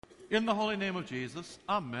In the holy name of Jesus,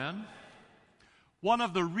 amen. One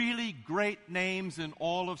of the really great names in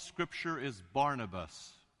all of Scripture is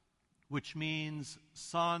Barnabas, which means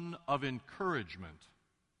son of encouragement.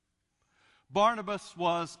 Barnabas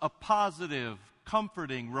was a positive,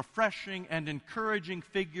 comforting, refreshing, and encouraging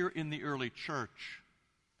figure in the early church.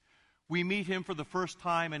 We meet him for the first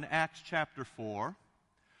time in Acts chapter 4,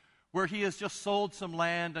 where he has just sold some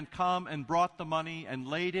land and come and brought the money and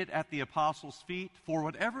laid it at the apostles' feet for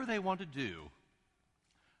whatever they want to do.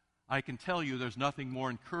 I can tell you there's nothing more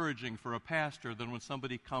encouraging for a pastor than when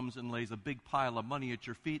somebody comes and lays a big pile of money at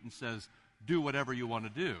your feet and says, do whatever you want to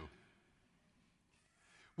do.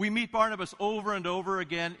 We meet Barnabas over and over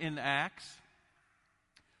again in Acts.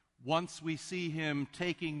 Once we see him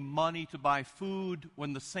taking money to buy food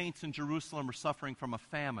when the saints in Jerusalem are suffering from a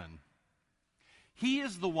famine. He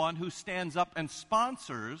is the one who stands up and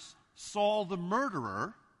sponsors Saul the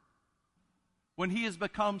murderer when he has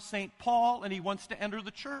become St. Paul and he wants to enter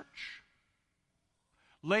the church.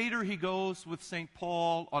 Later he goes with St.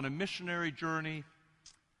 Paul on a missionary journey,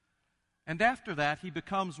 and after that he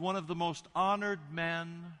becomes one of the most honored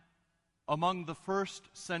men among the first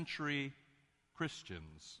century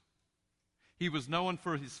Christians. He was known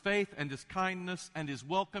for his faith and his kindness and his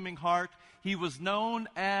welcoming heart. He was known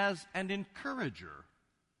as an encourager.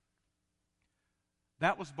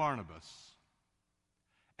 That was Barnabas.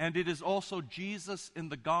 And it is also Jesus in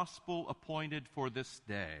the gospel appointed for this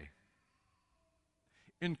day.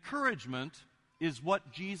 Encouragement is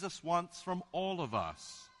what Jesus wants from all of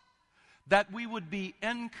us. That we would be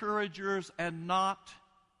encouragers and not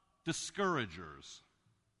discouragers.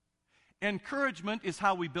 Encouragement is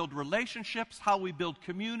how we build relationships, how we build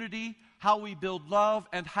community, how we build love,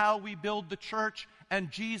 and how we build the church,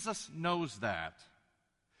 and Jesus knows that.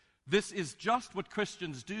 This is just what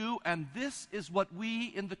Christians do, and this is what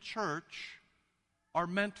we in the church are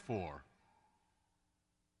meant for.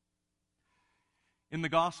 In the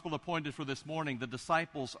gospel appointed for this morning, the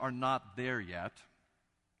disciples are not there yet.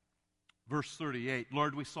 Verse 38,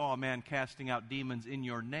 Lord, we saw a man casting out demons in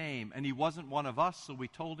your name, and he wasn't one of us, so we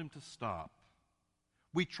told him to stop.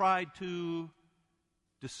 We tried to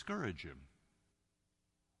discourage him.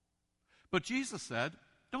 But Jesus said,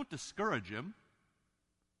 don't discourage him.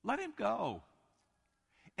 Let him go.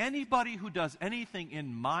 Anybody who does anything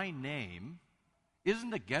in my name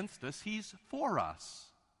isn't against us, he's for us.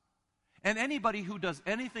 And anybody who does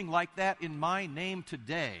anything like that in my name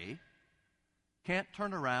today can't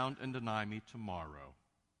turn around and deny me tomorrow.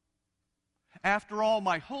 After all,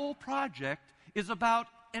 my whole project is about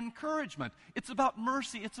encouragement. It's about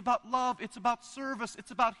mercy. It's about love. It's about service. It's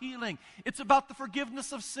about healing. It's about the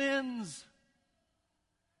forgiveness of sins.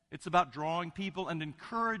 It's about drawing people and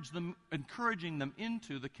encouraging them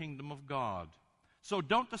into the kingdom of God. So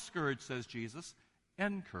don't discourage, says Jesus.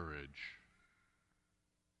 Encourage.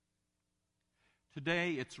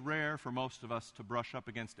 Today, it's rare for most of us to brush up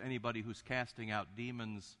against anybody who's casting out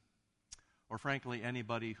demons, or frankly,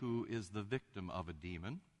 anybody who is the victim of a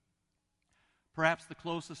demon. Perhaps the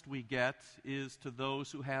closest we get is to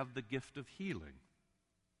those who have the gift of healing.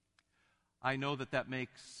 I know that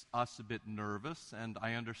makes us a bit nervous, and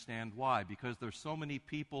I understand why, because there's so many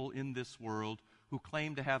people in this world who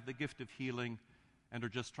claim to have the gift of healing and are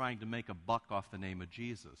just trying to make a buck off the name of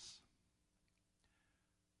Jesus.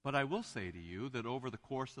 But I will say to you that over the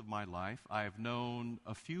course of my life, I have known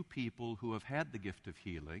a few people who have had the gift of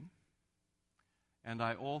healing, and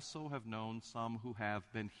I also have known some who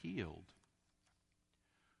have been healed.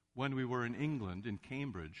 When we were in England, in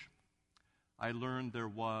Cambridge, I learned there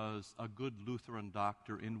was a good Lutheran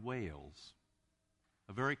doctor in Wales,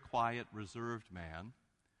 a very quiet, reserved man,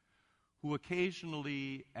 who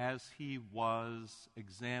occasionally, as he was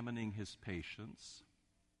examining his patients,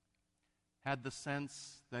 had the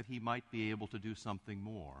sense that he might be able to do something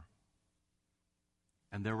more.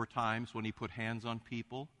 And there were times when he put hands on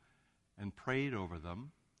people and prayed over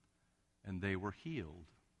them, and they were healed.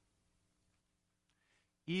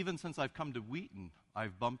 Even since I've come to Wheaton,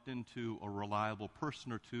 I've bumped into a reliable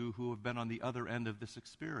person or two who have been on the other end of this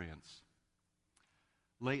experience.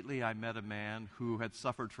 Lately, I met a man who had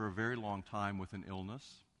suffered for a very long time with an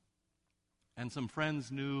illness, and some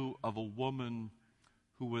friends knew of a woman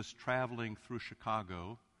who was traveling through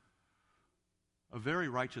Chicago, a very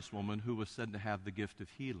righteous woman who was said to have the gift of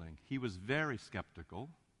healing. He was very skeptical,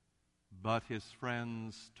 but his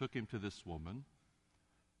friends took him to this woman,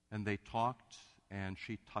 and they talked, and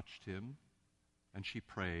she touched him, and she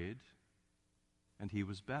prayed, and he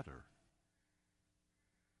was better.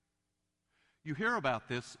 You hear about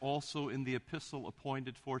this also in the epistle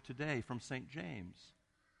appointed for today from St. James,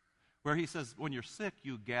 where he says, when you're sick,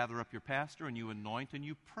 you gather up your pastor and you anoint and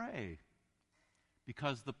you pray,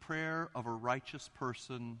 because the prayer of a righteous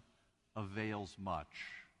person avails much.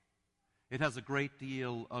 It has a great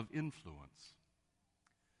deal of influence.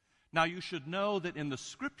 Now, you should know that in the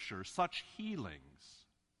Scripture, such healings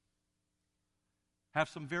have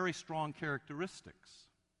some very strong characteristics.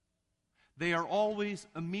 They are always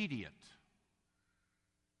immediate.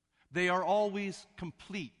 They are always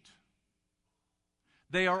complete.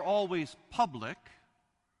 They are always public.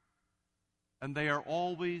 And they are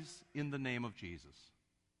always in the name of Jesus.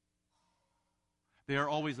 They are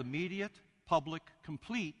always immediate, public,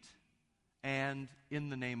 complete, and in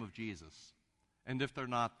the name of Jesus. And if they're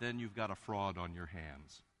not, then you've got a fraud on your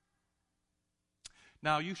hands.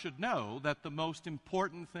 Now, you should know that the most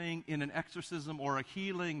important thing in an exorcism or a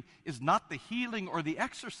healing is not the healing or the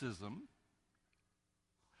exorcism,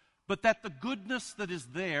 but that the goodness that is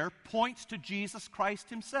there points to Jesus Christ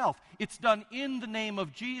himself. It's done in the name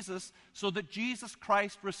of Jesus so that Jesus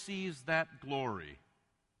Christ receives that glory.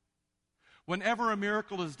 Whenever a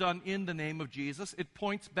miracle is done in the name of Jesus, it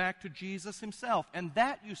points back to Jesus himself. And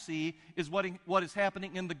that, you see, is what is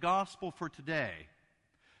happening in the gospel for today.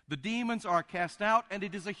 The demons are cast out, and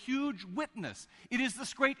it is a huge witness. It is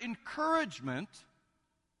this great encouragement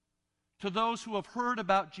to those who have heard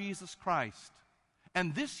about Jesus Christ.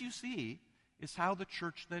 And this, you see, is how the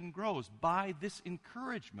church then grows, by this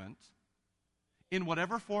encouragement in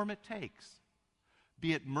whatever form it takes.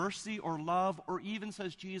 Be it mercy or love, or even,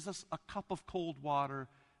 says Jesus, a cup of cold water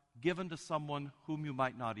given to someone whom you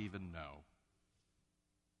might not even know.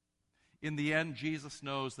 In the end, Jesus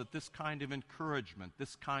knows that this kind of encouragement,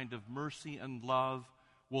 this kind of mercy and love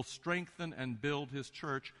will strengthen and build his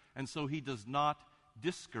church, and so he does not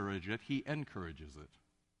discourage it, he encourages it.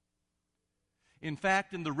 In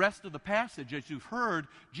fact, in the rest of the passage, as you've heard,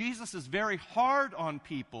 Jesus is very hard on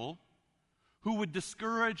people who would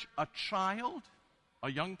discourage a child,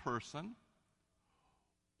 a young person,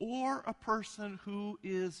 or a person who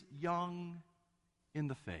is young in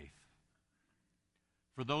the faith.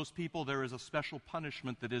 For those people, there is a special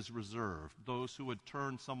punishment that is reserved, those who would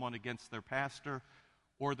turn someone against their pastor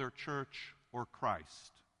or their church or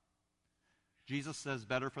Christ. Jesus says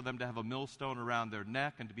better for them to have a millstone around their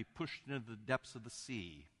neck and to be pushed into the depths of the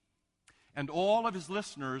sea. And all of his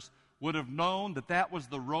listeners would have known that that was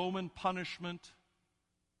the Roman punishment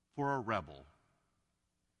for a rebel.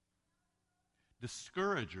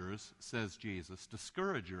 Discouragers, says Jesus,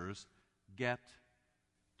 discouragers get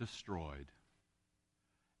destroyed.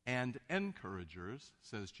 And encouragers,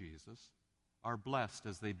 says Jesus, are blessed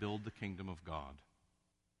as they build the kingdom of God.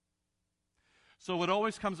 So it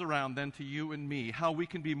always comes around then to you and me, how we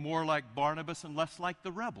can be more like Barnabas and less like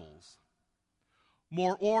the rebels.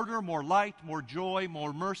 More order, more light, more joy,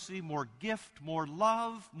 more mercy, more gift, more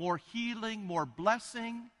love, more healing, more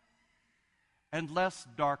blessing, and less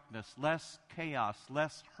darkness, less chaos,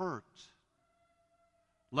 less hurt,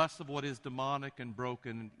 less of what is demonic and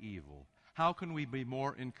broken and evil. How can we be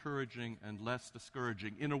more encouraging and less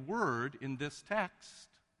discouraging? In a word, in this text,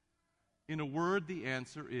 in a word, the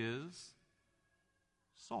answer is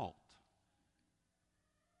salt.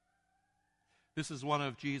 This is one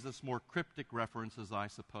of Jesus' more cryptic references, I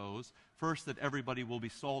suppose. First, that everybody will be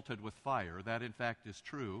salted with fire. That, in fact, is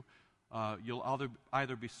true. You'll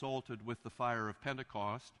either be salted with the fire of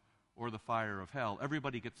Pentecost or the fire of hell.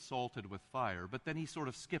 Everybody gets salted with fire. But then he sort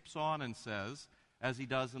of skips on and says, as he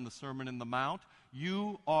does in the Sermon on the Mount,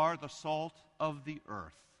 you are the salt of the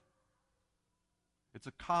earth. It's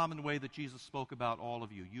a common way that Jesus spoke about all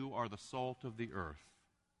of you. You are the salt of the earth.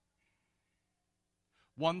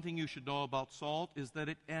 One thing you should know about salt is that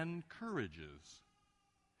it encourages.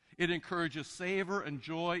 It encourages savor and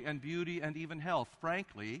joy and beauty and even health.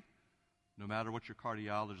 Frankly, no matter what your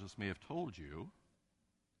cardiologist may have told you,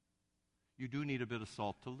 you do need a bit of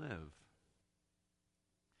salt to live.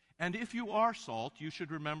 And if you are salt, you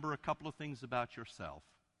should remember a couple of things about yourself.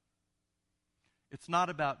 It's not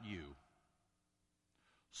about you.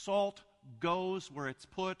 Salt goes where it's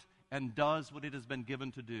put and does what it has been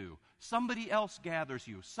given to do. Somebody else gathers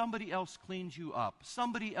you. Somebody else cleans you up.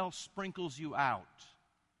 Somebody else sprinkles you out.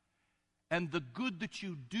 And the good that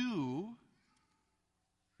you do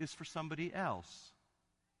is for somebody else.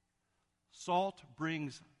 Salt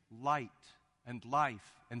brings light and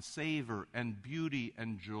life and savor and beauty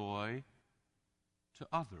and joy to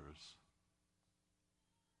others.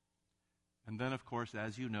 And then, of course,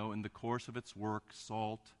 as you know, in the course of its work,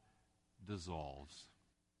 salt dissolves.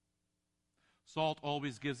 Salt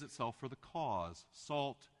always gives itself for the cause.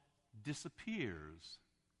 Salt disappears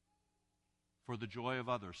for the joy of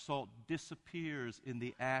others. Salt disappears in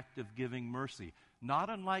the act of giving mercy. Not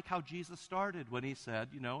unlike how Jesus started when he said,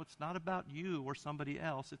 it's not about you or somebody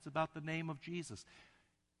else, it's about the name of Jesus.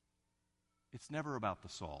 It's never about the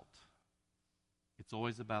salt. It's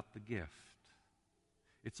always about the gift.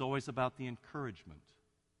 It's always about the encouragement.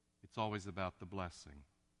 It's always about the blessing.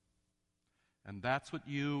 And that's what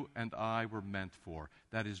you and I were meant for.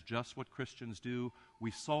 That is just what Christians do.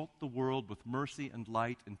 We salt the world with mercy and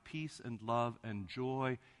light and peace and love and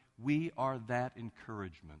joy. We are that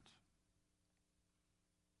encouragement.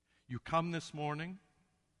 You come this morning,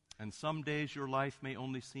 and some days your life may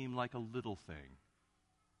only seem like a little thing.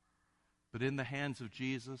 But in the hands of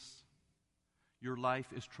Jesus, your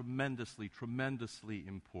life is tremendously, tremendously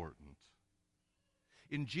important.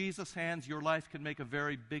 In Jesus' hands, your life can make a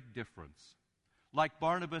very big difference. Like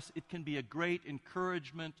Barnabas, it can be a great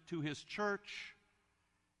encouragement to his church,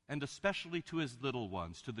 and especially to his little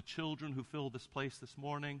ones, to the children who fill this place this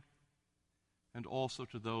morning, and also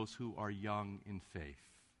to those who are young in faith.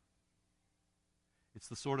 It's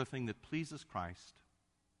the sort of thing that pleases Christ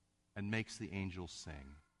and makes the angels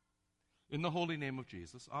sing. In the holy name of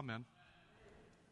Jesus, amen.